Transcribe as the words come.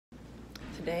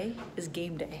today is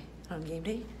game day. On game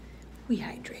day, we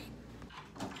hydrate.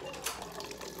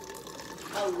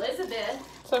 Elizabeth.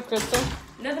 What's up, Crystal?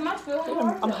 Nothing much, Bill.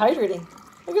 I'm hydrating.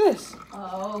 Look at this.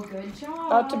 Oh, good job.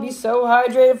 About to be so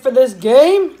hydrated for this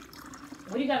game.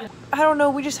 What do you got? I don't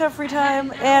know. We just have free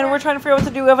time, and we're trying to figure out what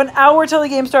to do. We have an hour till the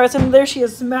game starts, and there she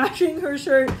is, smashing her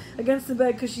shirt against the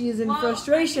bed because she is in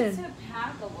frustration. I need to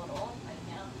pack a little. I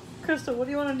can't. Crystal, what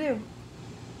do you want to do?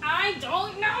 I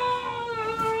don't know.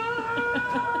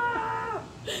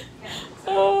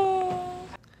 Oh.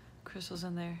 Crystal's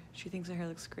in there. She thinks her hair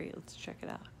looks great. Let's check it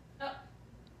out.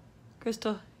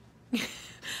 Crystal,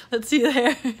 let's see the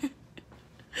hair.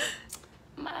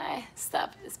 My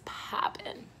stuff is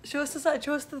popping. Show us the side.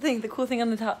 Show us the thing. The cool thing on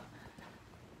the top.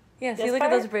 Yeah, see, This look at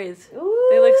part? those braids. Ooh.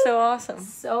 They look so awesome.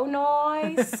 So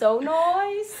nice. So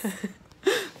nice.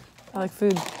 I like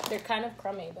food. They're kind of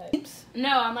crummy, but...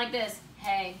 No, I'm like this.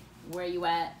 Hey, where you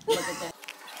at? Look at this.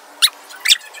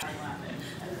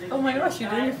 Oh my gosh, you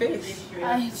did your face.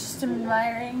 I'm just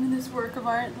admiring this work of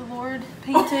art the Lord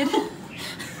painted.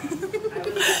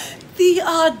 The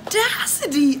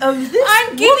audacity of this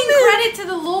I'm giving credit to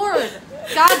the Lord.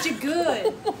 God, you're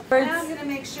good. Now I'm gonna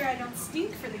make sure I don't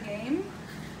stink for the game.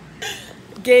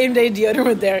 Game day deodorant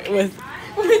with Darren?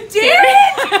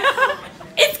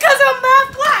 It's because I'm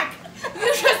half black.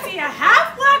 You just see a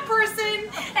half black person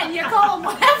and you call them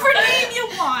whatever name you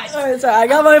want. Alright, sorry, I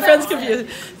got my friends confused.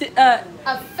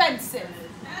 Offensive.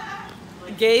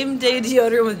 Game day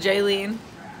deodorant with Jaylene.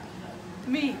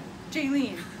 Me,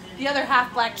 Jaylene, the other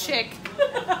half black chick.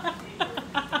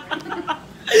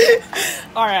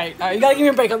 Alright, you gotta give me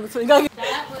a break on this one.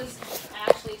 That was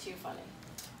actually too funny.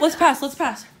 Let's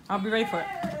pass. I'll be ready for it.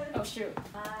 Oh shoot.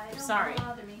 Sorry.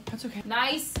 That's okay.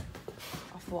 Nice.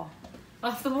 Off the wall.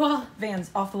 Off the wall.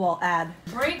 Vans, off the wall, ad.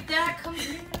 Break that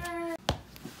computer.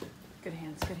 Good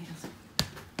hands.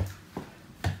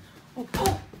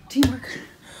 Oh, teamwork.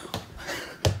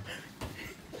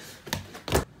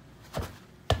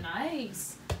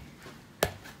 Nice.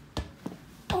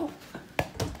 Oh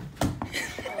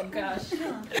gosh.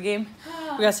 The game.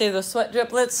 We gotta save those sweat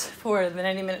driplets for the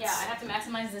 90 minutes. Yeah, I have to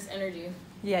maximize this energy.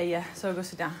 Yeah. So go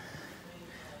sit down.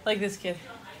 Like this kid.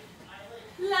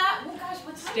 Oh gosh,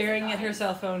 what's Staring at her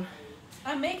cell phone.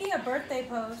 I'm making a birthday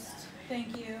post.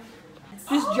 Thank you.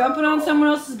 Just jumping on someone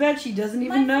else's bed she doesn't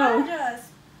even know. Does.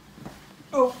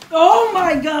 Oh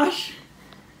my gosh.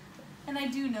 And I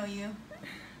do know you.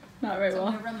 Not very So I'm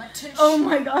well. gonna run my tush. Oh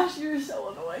my gosh, you're so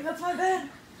annoying. That's my bed.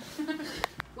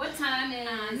 What time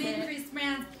is it?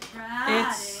 Christmas Friday.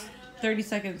 It's 30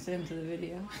 seconds into the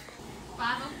video.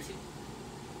 5:02.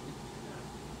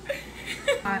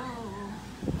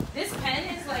 This pen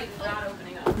is like not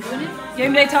opening up.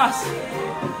 Game day toss.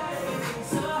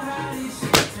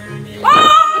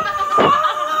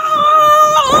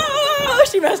 Oh,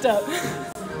 she messed up.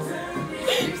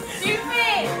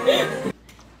 Stupid!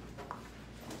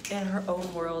 In her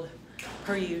own world,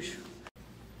 per usual.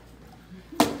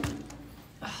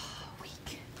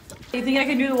 Weak. You think I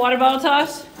can do the water bottle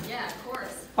toss? Yeah, of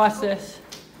course. Watch this.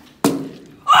 Oh,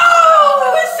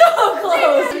 it was so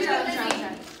close.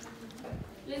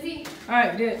 Lizzie. All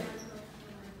right, do it.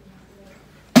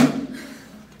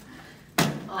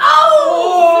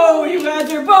 Oh, you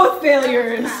guys are both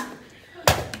failures.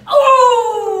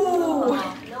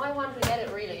 Oh. No, I wanted to get it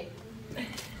really.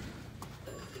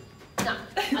 No.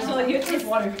 So you take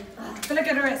water. But look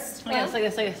at her wrist. Like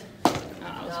this. Oh,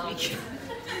 that was weak.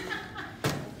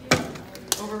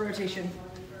 Over rotation.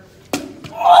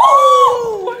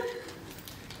 Oh!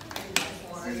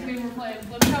 This is we were playing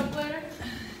flip cup later.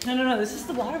 No. This is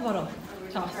the water bottle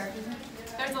toss.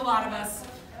 There's a lot of us.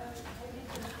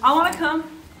 I want to come.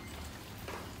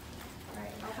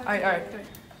 All right.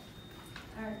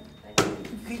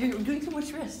 You're doing too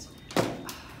much wrist. So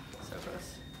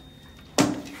close.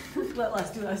 Let less.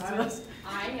 Do less.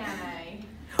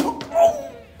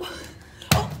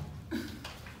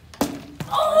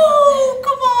 Oh,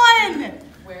 come on!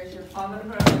 Where's your I'm gonna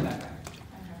put it on my backpack.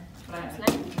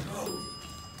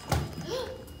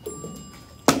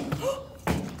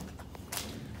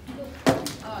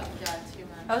 Oh god, too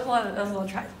much. That was a little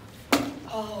try.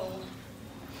 Oh.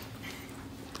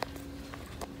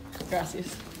 Gracias.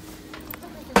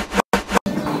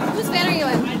 Whose fan are you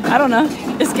in? I don't know.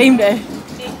 It's game day.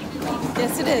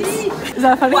 Yes, it is. Is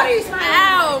that funny? What are you smiling?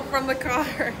 Ow! From the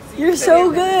car. You're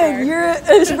so good. You're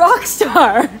a rock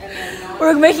star.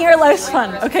 We're making our lives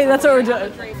fun. Okay, that's what we're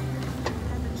doing.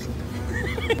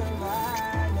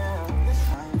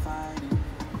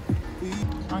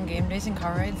 On game days and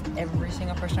car rides, every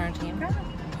single person on our team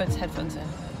puts headphones in.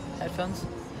 Headphones.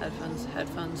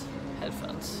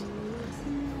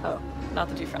 Oh, not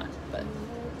the two front, but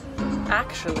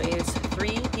actually it's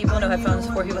 3 people, no headphones,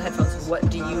 4 people, headphones. What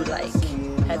do you like?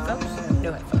 Headphones?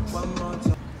 No headphones.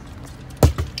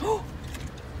 Oh!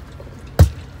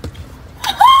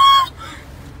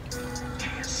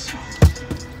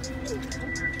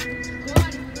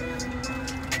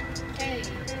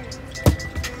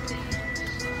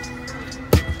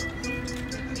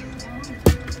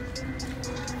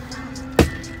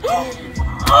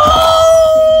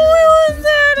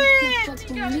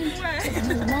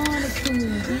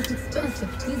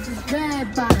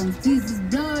 Red bottoms, these is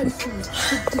bloody shoes.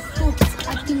 I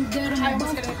can get them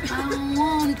both. I don't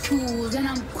want to choose, and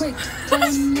I'm quick. But a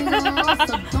nigga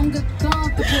also don't get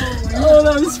comfortable. Oh,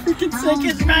 that was freaking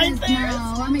sick right there.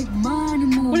 I make money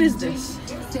move. What is this?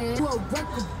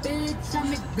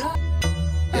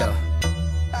 Yeah.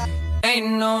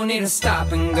 Ain't no need of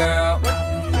stopping, girl.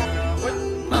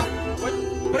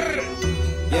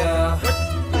 Yeah.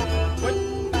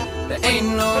 There ain't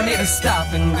no need of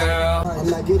stopping, girl. I'm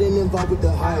not getting involved with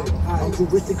the hype. I'm too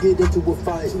rich to get into a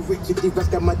fight. 50 racks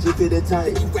got my G fitted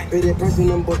tight. Pay that price and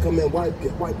them boy come and wipe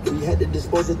it. We had to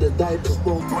dispose of the diapers.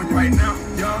 Right now,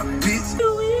 y'all bitch.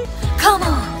 Come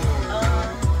on!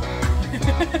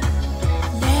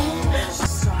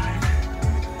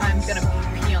 I'm gonna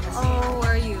pee on the seat. Oh,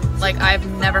 where are you? Like, I've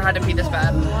never had to pee this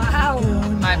bad. Wow.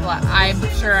 I'm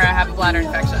sure I have a bladder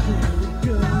infection.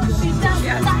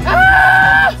 Yes.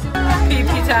 Pee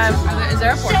time. Is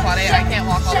there a porta potty? I can't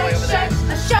walk all the way over there.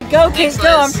 Go, Kate,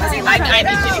 go. I'm I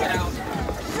need to get out.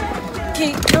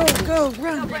 Kate, go,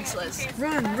 run. Thanks, Liz.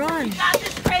 Run.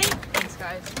 Thanks,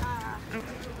 guys.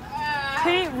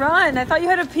 Kate, run. I thought you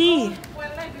had to pee.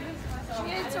 She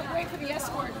needed to wait for the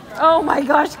escort. Oh my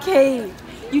gosh, Kate.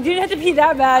 You didn't have to pee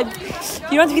that bad.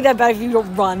 You don't have to pee that bad if you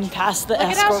don't run past the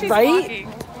escort, right?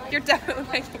 Walking. You're definitely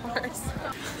making it worse.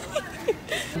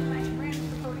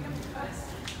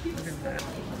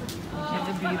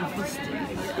 The beautiful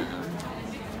stadium.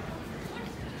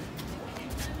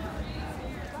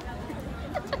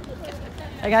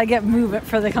 I gotta get moving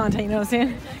for the content, you know what I'm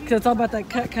saying? Because it's all about that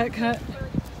cut.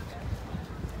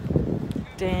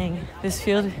 Dang, this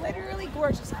field. Literally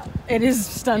gorgeous out. It is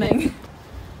stunning.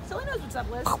 Silly knows what's up,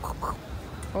 Liz.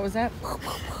 What was that?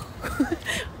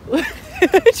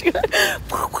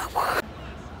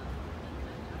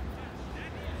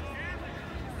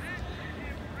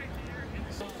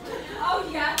 Oh,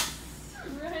 yes.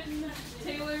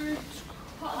 Taylor.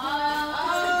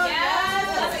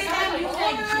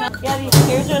 Yeah, these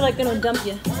chairs are like gonna dump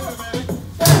you.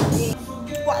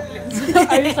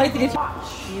 I just like to get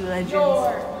you legends.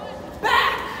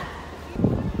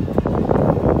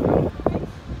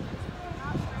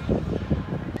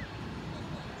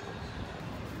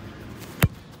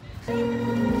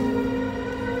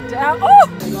 Down. Oh!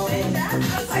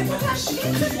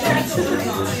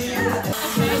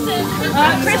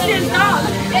 Christian's dog.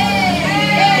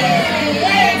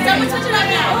 Someone switch it up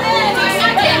now.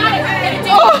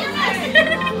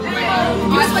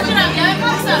 You switch it up, yeah?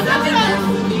 Switch it up.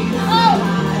 Oh.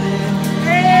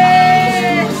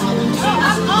 Hey.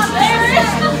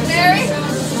 Mary.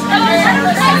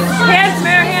 Hands,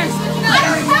 Mary, hands. I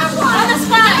don't have one. On the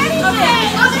spot. Okay.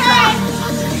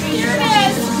 Here it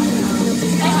is.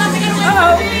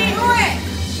 Uh-oh. Do it.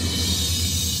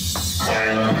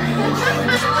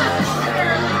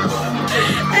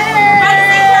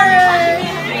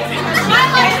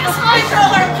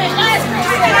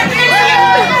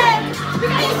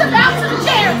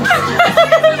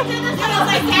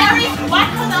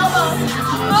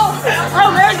 Oh,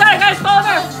 Mary's got it, guys, follow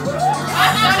her.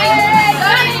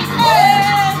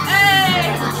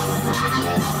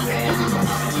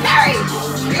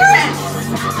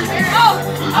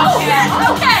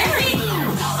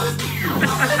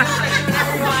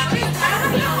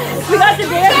 We got the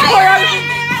dance choreography.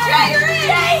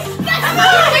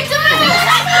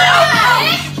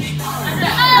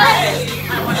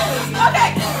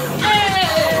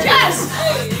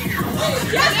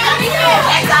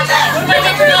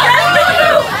 Ready?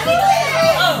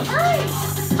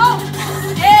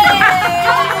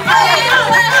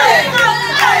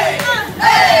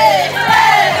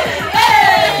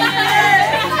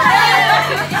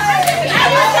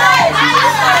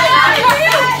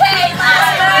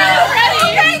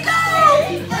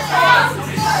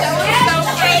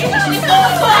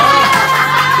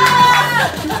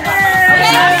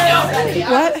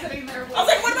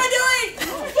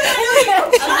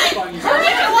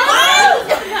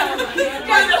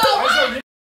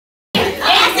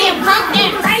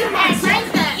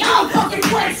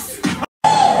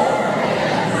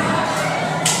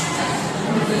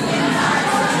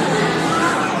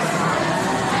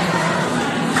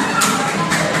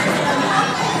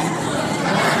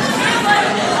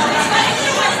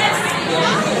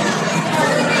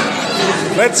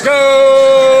 Let's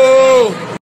go!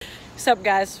 What's up,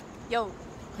 guys? Yo,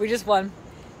 We just won.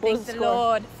 What was thank the score?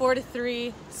 Lord.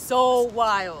 4-3. So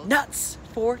wild. Nuts!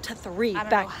 4-3. I don't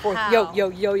Back know forth. how.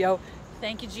 Yo.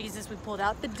 Thank you, Jesus. We pulled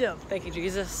out the dub. Thank you,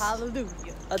 Jesus. Hallelujah.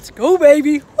 Let's go,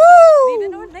 baby. Woo!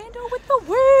 Leaving Orlando with the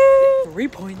win. 3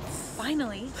 points.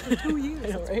 Finally, for 2 years. I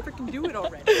know, Let's right? freaking do it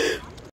already.